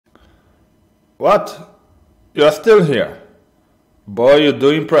What? You're still here? Boy, you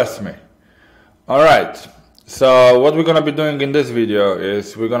do impress me. Alright, so what we're gonna be doing in this video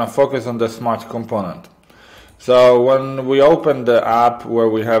is we're gonna focus on the smart component. So when we open the app where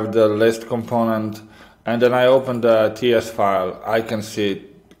we have the list component and then I open the TS file, I can see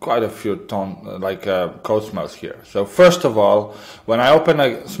quite a few code smells here. So first of all, when I open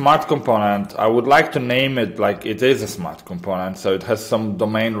a smart component, I would like to name it like it is a smart component, so it has some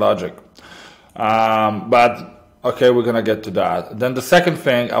domain logic. But okay, we're gonna get to that. Then the second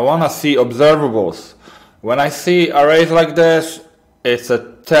thing, I wanna see observables. When I see arrays like this, it's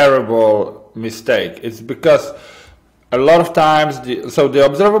a terrible mistake. It's because a lot of times, the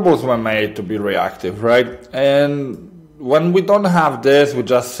observables were made to be reactive, right? And when we don't have this, we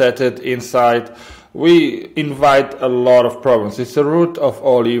just set it inside, we invite a lot of problems. It's the root of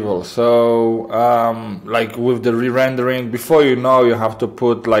all evil. So like with the re-rendering, before you know, you have to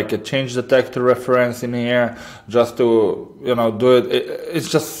put like a change detector reference in here just to, do it.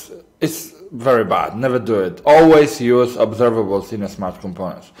 It's very bad. Never do it. Always use observables in a smart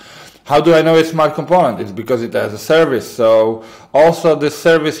component. How do I know it's smart component? It's because it has a service. So also this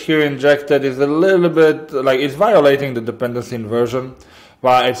service here injected is a little bit like it's violating the dependency inversion,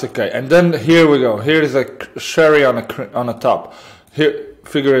 but it's okay. And then here we go. Here is a cherry on a top. Here,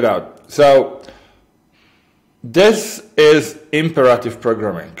 figure it out. So this is imperative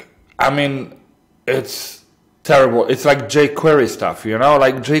programming. I mean, it's terrible. It's like jQuery stuff,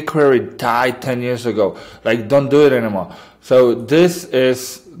 like jQuery died 10 years ago. Like, don't do it anymore. So this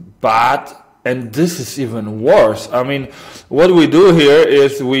is bad, and this is even worse. I mean, what we do here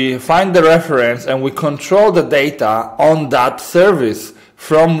is we find the reference and we control the data on that service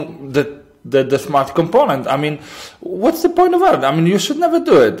from the smart component. I mean, what's the point of that? I mean, you should never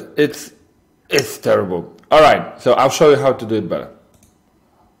do it. It's terrible. All right, so I'll show you how to do it better.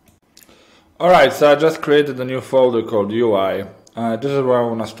 All right, so I just created a new folder called UI. This is where I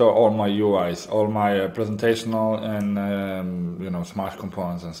want to store all my UIs, all my presentational and smart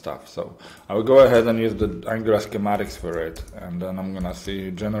components and stuff. So I will go ahead and use the Angular schematics for it, and then I'm gonna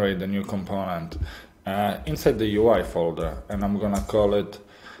generate the new component inside the UI folder, and I'm gonna call it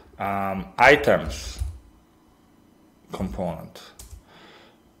items component.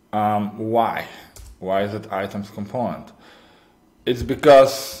 Why? Why is it items component? It's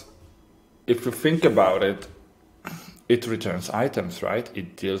because if you think about it, it returns items, right?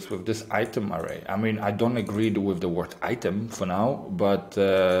 It deals with this item array. I mean, I don't agree with the word item for now, but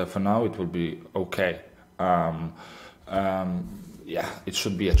for now it will be okay. Yeah, it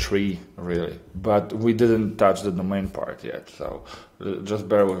should be a tree, really. But we didn't touch the domain part yet, so just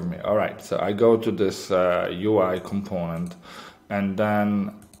bear with me. All right, so I go to this UI component, and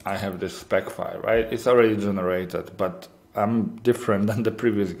then I have this spec file, right? It's already generated, but I'm different than the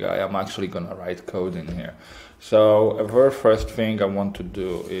previous guy. I'm actually gonna write code in here. So the very first thing I want to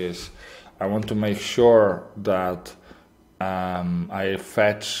do is I want to make sure that I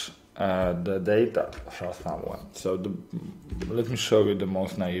fetch the data from someone. So let me show you the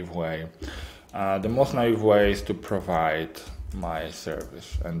most naive way. The most naive way is to provide my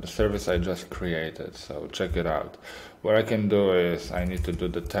service, and the service I just created. So check it out. What I can do is I need to do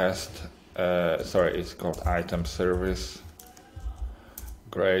the test. Sorry, it's called item service.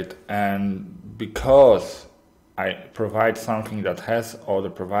 Great. And because I provide something that has all the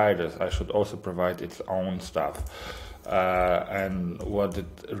providers, I should also provide its own stuff. And what it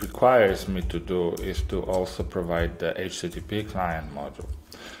requires me to do is to also provide the HTTP client module.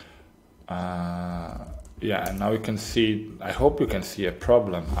 Yeah, and now you can see, I hope you can see a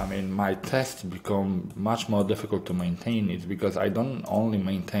problem. I mean, my tests become much more difficult to maintain. It's because I don't only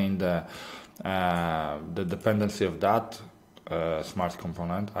maintain the dependency of that smart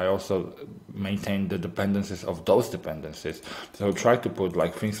component, I also maintain the dependencies of those dependencies. So try to put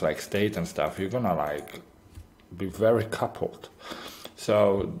like things like state and stuff, you're gonna like be very coupled.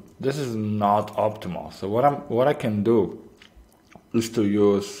 So this is not optimal. So what I can do is to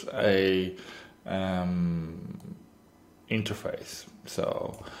use a interface.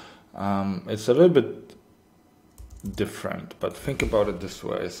 So it's a little bit different, but think about it this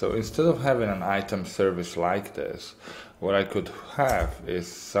way. So instead of having an item service like this, what I could have is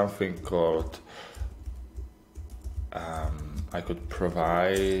something called I could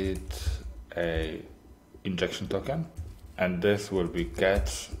provide a injection token, and this will be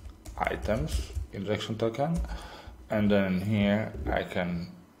get items injection token, and then here I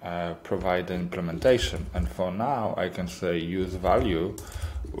can provide the implementation, and for now I can say use value,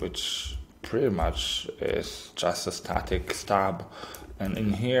 which pretty much is just a static stub, and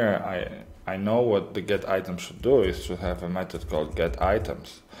in here I know what the get item should do is to have a method called get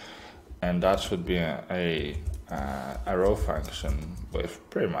items, and that should be a row function with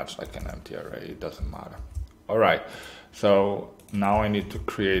pretty much like an empty array. It doesn't matter. All right, so now I need to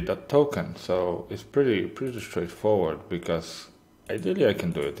create that token. So it's pretty straightforward, because ideally I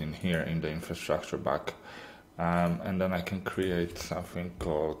can do it in here in the infrastructure back, and then I can create something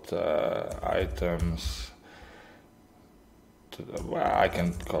called items. Well, I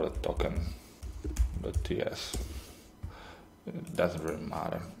can call it token.ts. It doesn't really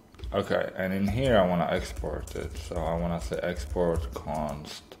matter. Okay, and in here I want to export it. So I want to say export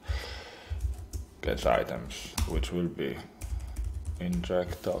const gets items, which will be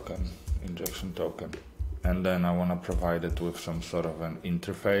injection token. And then I want to provide it with some sort of an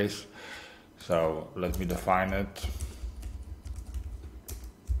interface. So let me define it.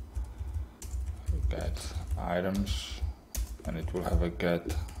 Get items, and it will have a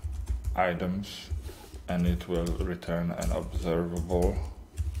get items, and it will return an observable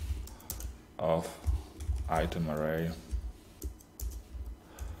of item array.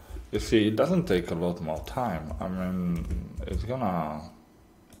 You see, it doesn't take a lot more time. I mean, it's gonna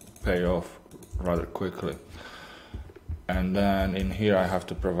pay off rather quickly. And then in here I have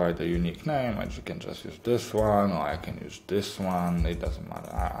to provide a unique name, and you can just use this one, or I can use this one. It doesn't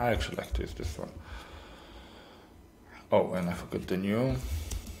matter. I actually like to use this one. Oh, and I forgot the new.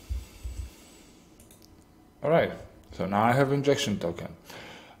 Alright, so now I have injection token.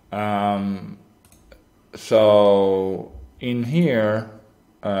 So in here,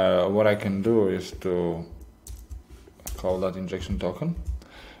 what I can do is to call that injection token.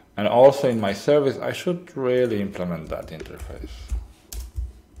 And also in my service, I should really implement that interface.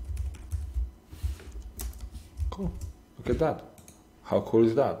 Cool. Look at that. How cool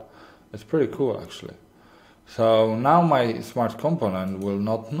is that? It's pretty cool, actually. So now my smart component will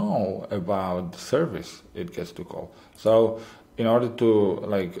not know about the service it gets to call. So in order to,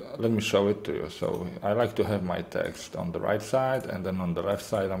 let me show it to you. So I like to have my text on the right side, and then on the left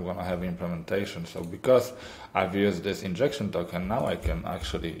side I'm going to have implementation. So because I've used this injection token, now I can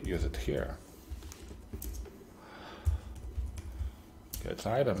actually use it here. Gets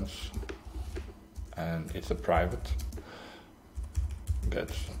items, and it's a private.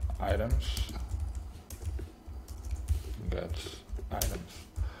 Gets items. Gets items.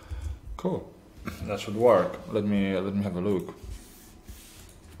 Cool. That should work. Let me have a look.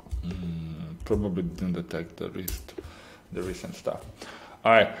 Probably didn't detect the recent stuff.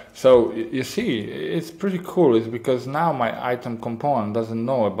 All right, so you see, it's pretty cool. It's because now my item component doesn't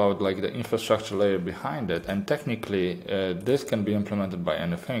know about the infrastructure layer behind it, and technically this can be implemented by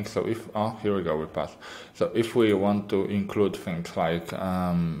anything. So if here we go, we pass. So if we want to include things like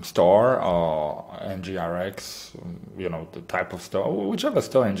store or NGRX, the type of store, whichever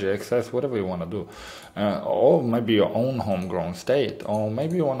store, NGXS, whatever you want to do, or maybe your own homegrown state, or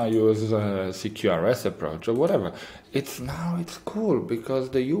maybe you want to use a CQRS approach or whatever. It's cool because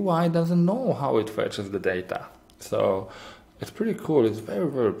the UI doesn't know how it fetches the data. So it's pretty cool. It's a very,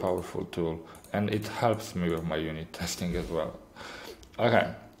 very powerful tool, and it helps me with my unit testing as well.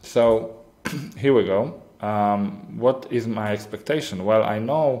 Okay, so here we go. What is my expectation? Well, I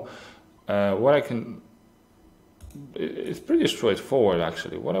know what I can. It's pretty straightforward,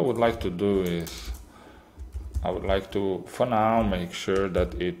 actually. What I would like to do is I would like to, for now, make sure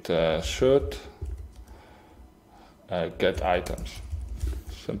that it should get items.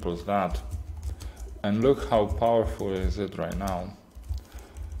 Simple as that. And look how powerful is it right now.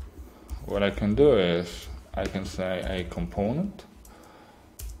 What I can do is I can say a component.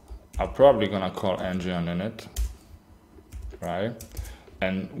 I'm probably gonna call ng on init, right?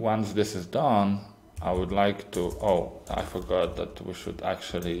 And once this is done, I would like to, I forgot that we should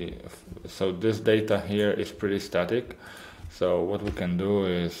actually, so this data here is pretty static. So what we can do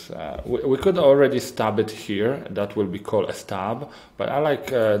is, we could already stub it here. That will be called a stub, but I like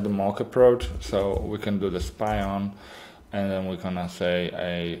the mock approach. So we can do the spy on, and then we're gonna say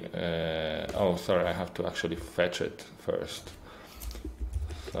I have to actually fetch it first.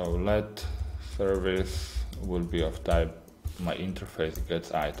 So let service will be of type my interface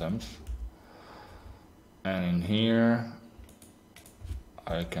gets items, and in here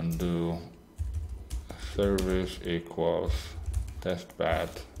I can do service equals testbed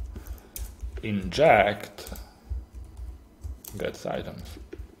inject gets items.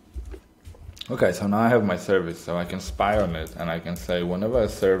 Okay, so now I have my service, so I can spy on it, and I can say whenever a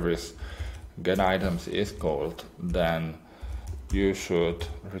service get items is called, then you should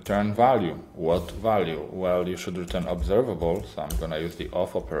return value. What value? Well, you should return observable, so I'm gonna use the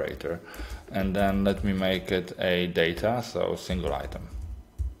of operator, and then let me make it a data, so single item.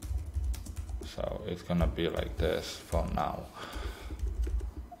 So it's gonna be like this for now.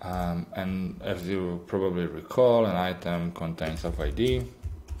 And as you probably recall, an item contains of ID.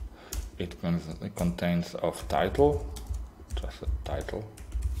 It contains of title, just a title,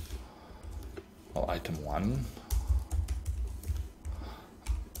 or item 1.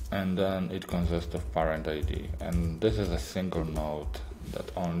 And then it consists of parent ID. And this is a single node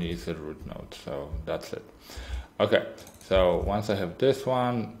that only is a root node, so that's it. Okay, so once I have this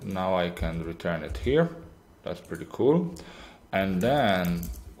one, now I can return it here. That's pretty cool. And then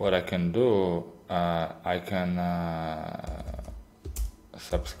what I can do, I can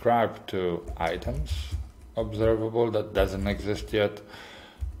subscribe to items observable that doesn't exist yet,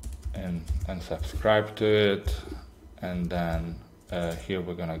 and subscribe to it, and then here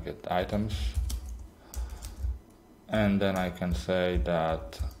we're gonna get items, and then I can say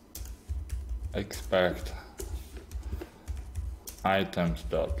that expect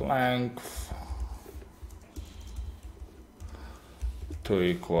items.length to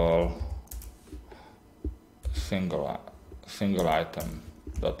equal single item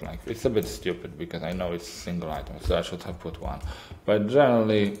dot length. It's a bit stupid because I know it's single item, so I should have put 1. But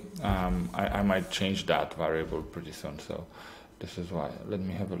generally, I might change that variable pretty soon. So this is why. Let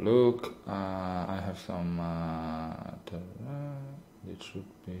me have a look. I have some. It should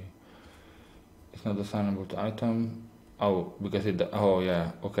be. It's not assignable to item. Oh, because it. Oh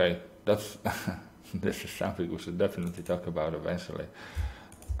yeah. Okay. That's. This is something we should definitely talk about eventually.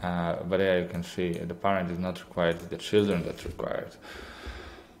 But yeah, you can see the parent is not required, the children that's required.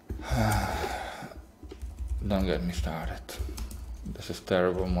 Don't get me started. This is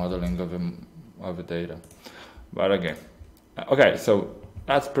terrible modeling of the data. But again, okay, so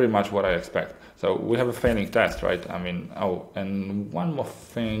that's pretty much what I expect. So we have a failing test, right? I mean, oh, and one more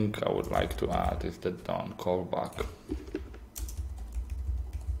thing I would like to add is the done callback.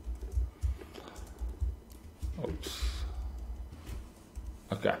 Oops.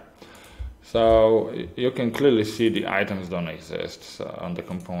 Okay, so you can clearly see the items don't exist on the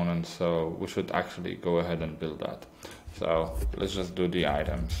component, so we should actually go ahead and build that. So let's just do the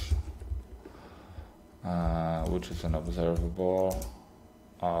items, which is an observable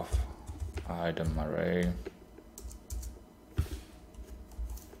of item array.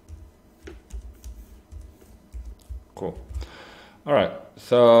 Cool. All right,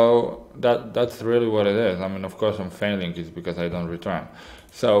 so that's really what it is. I mean, of course, I'm failing is because I don't return.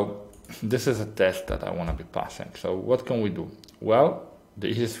 So this is a test that I want to be passing. So what can we do? Well, the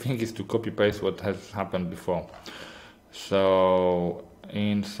easiest thing is to copy paste what has happened before. So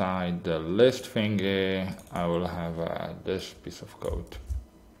inside the list thingy, I will have this piece of code.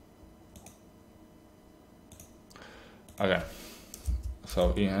 Okay.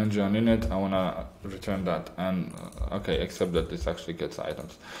 So in engine init, I want to return that, and okay, except that this actually gets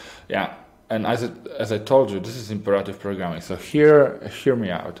items. Yeah, and as I told you, this is imperative programming. So hear me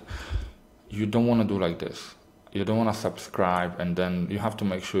out. You don't want to do like this. You don't want to subscribe, and then you have to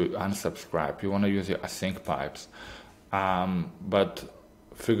make sure you unsubscribe. You want to use your async pipes, but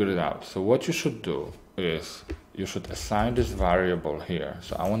figure it out. So what you should do is you should assign this variable here.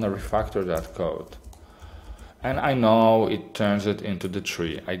 So I want to refactor that code. And I know it turns it into the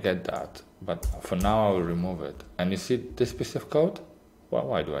tree, I get that, but for now I will remove it. And you see this piece of code? Well,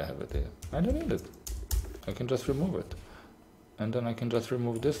 why do I have it here? I don't need it. I can just remove it. And then I can just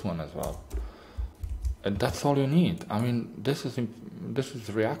remove this one as well. And that's all you need. I mean, this is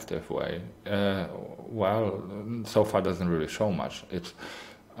reactive way. Well, so far doesn't really show much. It's,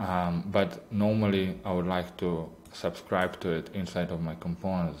 but normally I would like to subscribe to it inside of my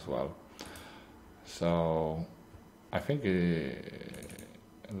component as well. So I think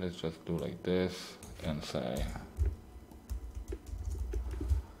let's just do like this and say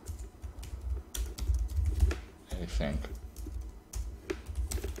async.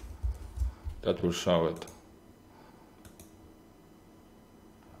 That will show it.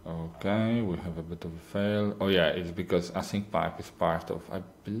 Okay, we have a bit of a fail. Oh yeah, it's because async pipe is part of, I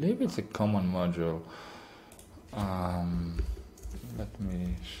believe it's a common module. Let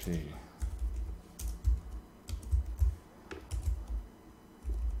me see.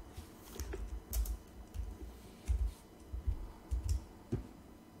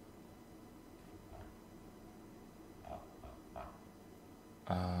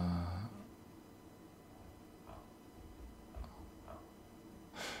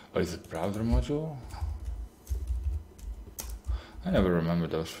 Oh, is it browser module? I never remember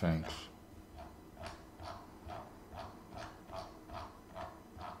those things.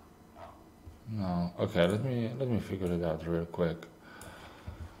 No. Okay, let me figure it out real quick.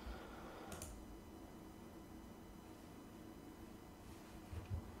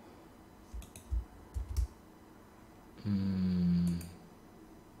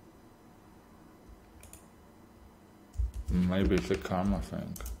 Maybe it's a karma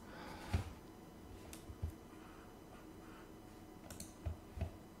thing.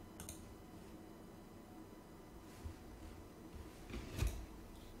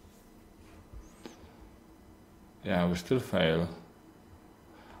 Yeah, we still fail.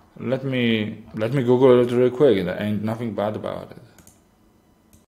 Let me Google it real quick. There ain't nothing bad about it.